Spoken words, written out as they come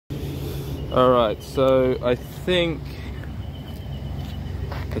Alright, so I think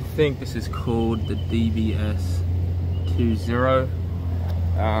this is called the DBS2.0.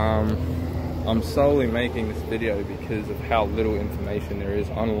 I'm solely making this video because of how little information there is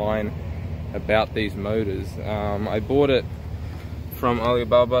online about these motors. I bought it from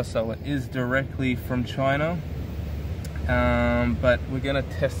Alibaba, so it is directly from China. But we're gonna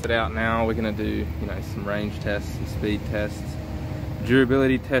test it out now. We're gonna do, some range tests, some speed tests,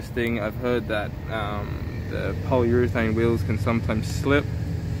 durability testing. I've heard that the polyurethane wheels can sometimes slip.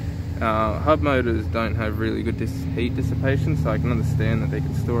 Hub motors don't have really good heat dissipation, so I can understand that they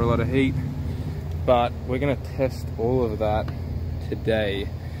can store a lot of heat. But we're gonna test all of that today.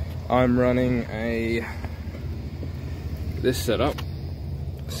 I'm running this setup.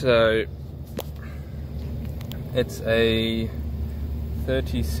 So it's a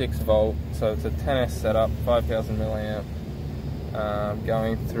 36 volt, so it's a 10S setup, 5000 milliamp,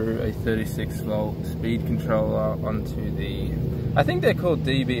 going through a 36 volt speed controller onto the, I think they're called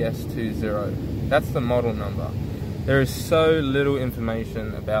DBS2.0. That's the model number. There is so little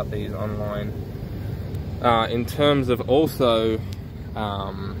information about these online. In terms of also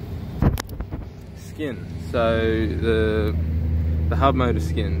skin, so the hub motor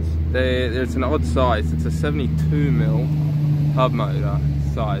skins, it's an odd size. It's a 72mm hub motor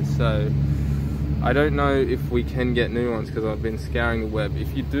size, so I don't know if we can get new ones because I've been scouring the web.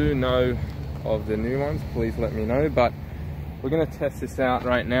 If you do know of the new ones, please let me know. But we're going to test this out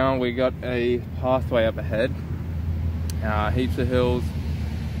right now. We got a pathway up ahead, heaps of hills,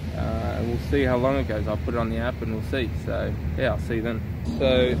 and we'll see how long it goes. I'll put it on the app and we'll see. So yeah, I'll see you then.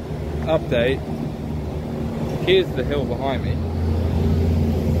 So update, here's the hill behind me.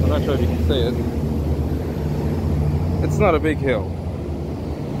 I'm not sure if you can see it. It's not a big hill.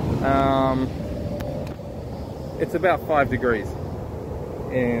 It's about 5 degrees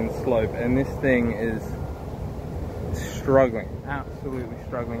in slope, and this thing is struggling, absolutely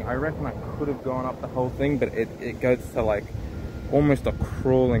struggling. I reckon I could have gone up the whole thing, but it goes to like almost a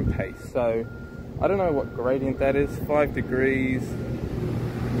crawling pace. So I don't know what gradient that is. 5 degrees,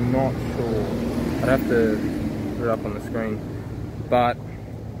 not sure. I'd have to put it up on the screen. But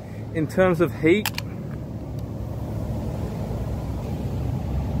in terms of heat,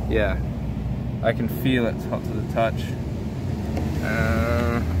 yeah, I can feel it's hot to the touch.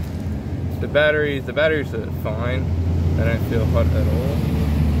 The batteries are fine. They don't feel hot at all.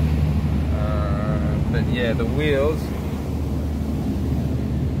 But yeah, the wheels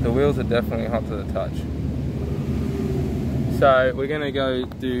are definitely hot to the touch. So we're gonna go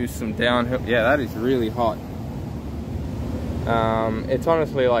do some downhill. Yeah, that is really hot. It's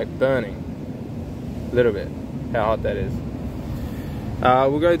honestly like burning a little bit, how hot that is.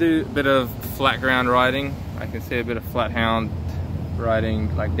 We'll go do a bit of flat ground riding. I can see a bit of flat hound riding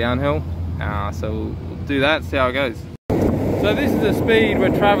like downhill. So we'll do that, see how it goes. So this is the speed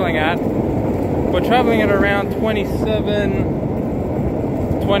we're traveling at. We're traveling at around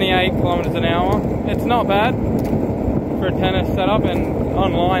 27, 28 kilometers an hour. It's not bad for a tennis setup, and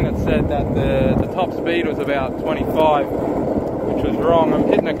online it said that the top speed was about 25, which was wrong. I'm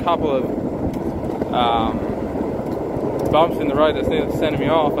hitting a couple of bumps in the road that's nearly sending me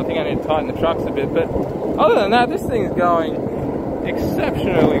off. I think I need to tighten the trucks a bit, but other than that, this thing is going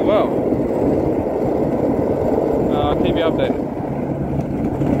exceptionally well. I'll keep you updated.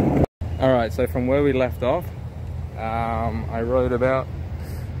 Alright, so from where we left off, I rode about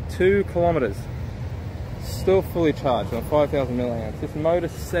 2 kilometers, still fully charged on 5000 milliamps. This motor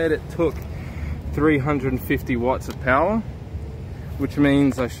said it took 350 watts of power, which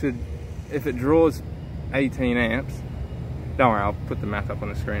means I should, if it draws 18 amps, don't worry, I'll put the math up on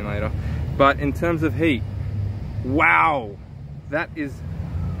the screen later. But in terms of heat, wow, that's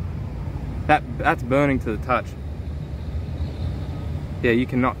burning to the touch. Yeah, you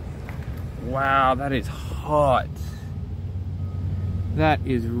cannot. Wow, that is hot. That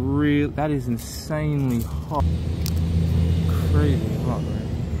is real. That is insanely hot. Crazy hot, man.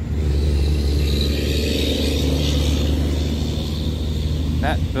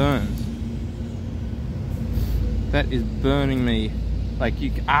 That burns. That is burning me, like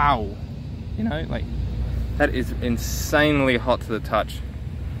ow, like that is insanely hot to the touch.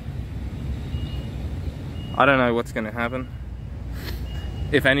 I don't know what's gonna happen.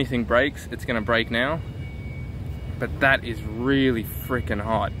 If anything breaks, it's gonna break now, but that is really freaking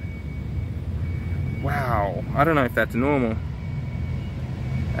hot. Wow, I don't know if that's normal.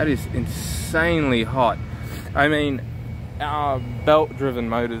 That is insanely hot. I mean, our belt-driven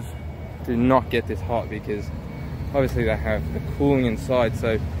motors do not get this hot because obviously they have the cooling inside,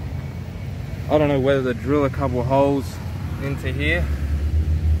 so I don't know whether to drill a couple holes into here.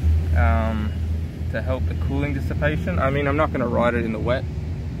 to help the cooling dissipation. I mean, I'm not going to ride it in the wet,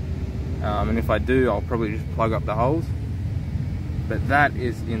 and if I do, I'll probably just plug up the holes. But that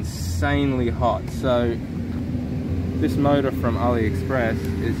is insanely hot. So this motor from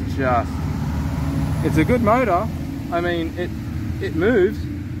AliExpress is just, it's a good motor. I mean, it moves,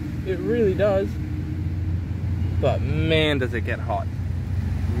 it really does, but man does it get hot.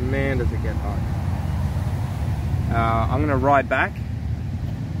 Man does it get hot. I'm gonna ride back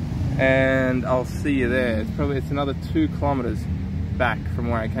and I'll see you there. It's another 2 kilometers back from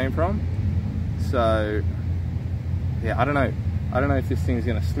where I came from. So yeah, I don't know if this thing's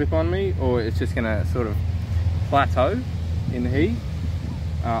gonna slip on me or it's just gonna sort of plateau in the heat.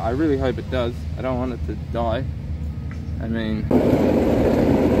 I really hope it does. I don't want it to die. I mean,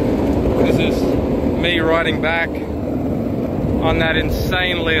 this is me riding back on that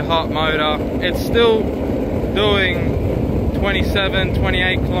insanely hot motor. It's still doing 27,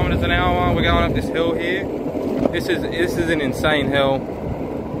 28 kilometers an hour. We're going up this hill here. This is an insane hill.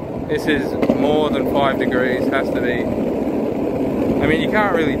 This is more than 5 degrees, has to be. I mean, you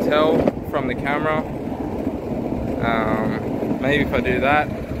can't really tell from the camera. Maybe if I do that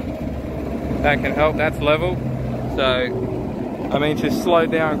can help. That's level. So, I mean, just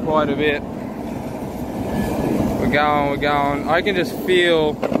slowed down quite a bit. We're going. I can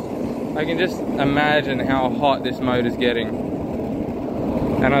just imagine how hot this motor's getting.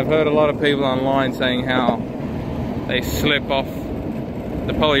 And I've heard a lot of people online saying how they slip off,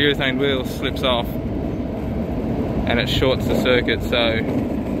 the polyurethane wheel slips off and it shorts the circuit. So,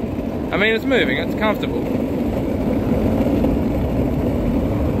 I mean, it's moving, it's comfortable.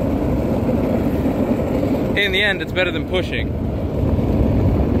 In the end, it's better than pushing.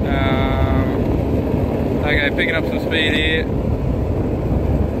 Okay, picking up some speed here.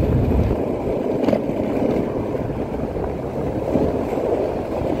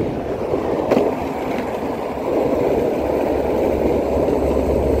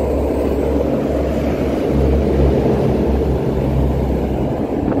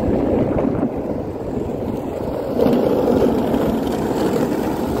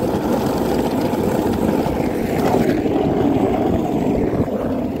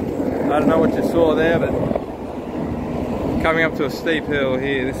 I don't know what you saw there, but coming up to a steep hill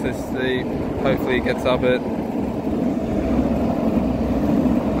here. This is steep. Hopefully it gets up it.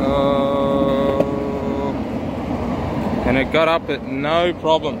 And it got up it no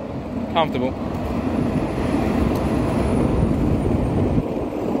problem. Comfortable.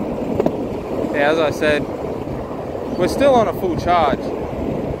 Yeah, as I said, we're still on a full charge.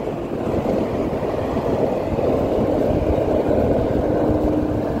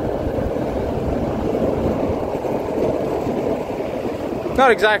 Not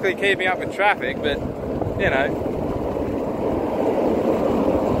exactly keeping up with traffic, but you know.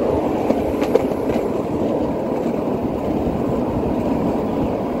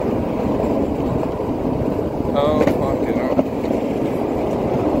 Oh, fucking hell.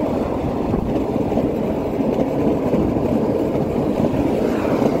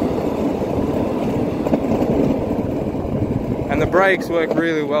 And the brakes work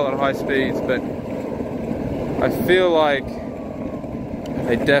really well at high speeds, but I feel like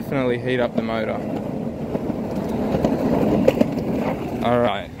they definitely heat up the motor.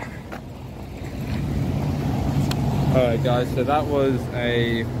 Alright guys, so that was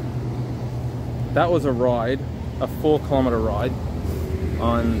a ride, a 4 kilometer ride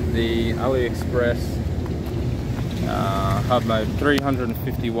on the AliExpress hub mode,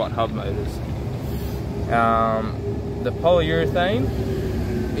 350 watt hub motors. The polyurethane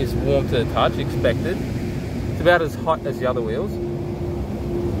is warm to the touch, expected. It's about as hot as the other wheels.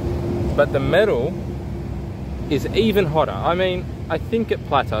 But the metal is even hotter. I mean, I think it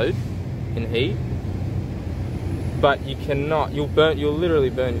plateaued in heat, but you cannot, you'll literally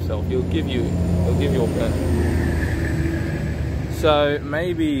burn yourself. It'll give you a burn. So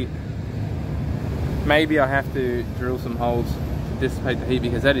maybe I have to drill some holes to dissipate the heat,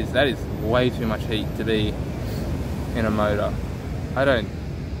 because that is way too much heat to be in a motor.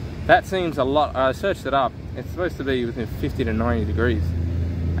 That seems a lot. I searched it up. It's supposed to be within 50 to 90 degrees.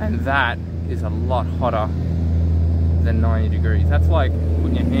 And that is a lot hotter than 90 degrees. That's like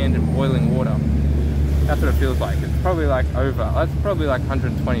putting your hand in boiling water. That's what it feels like. It's probably like that's probably like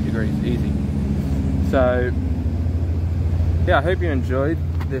 120 degrees, easy. So, yeah, I hope you enjoyed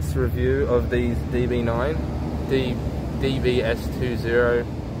this review of these DBS2.0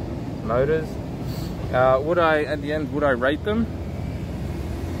 motors. Would I, at the end, would I rate them?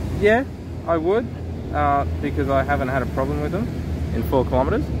 Yeah, I would, because I haven't had a problem with them in 4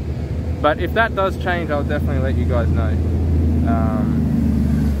 kilometers. But if that does change, I'll definitely let you guys know.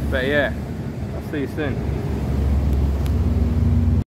 But yeah, I'll see you soon.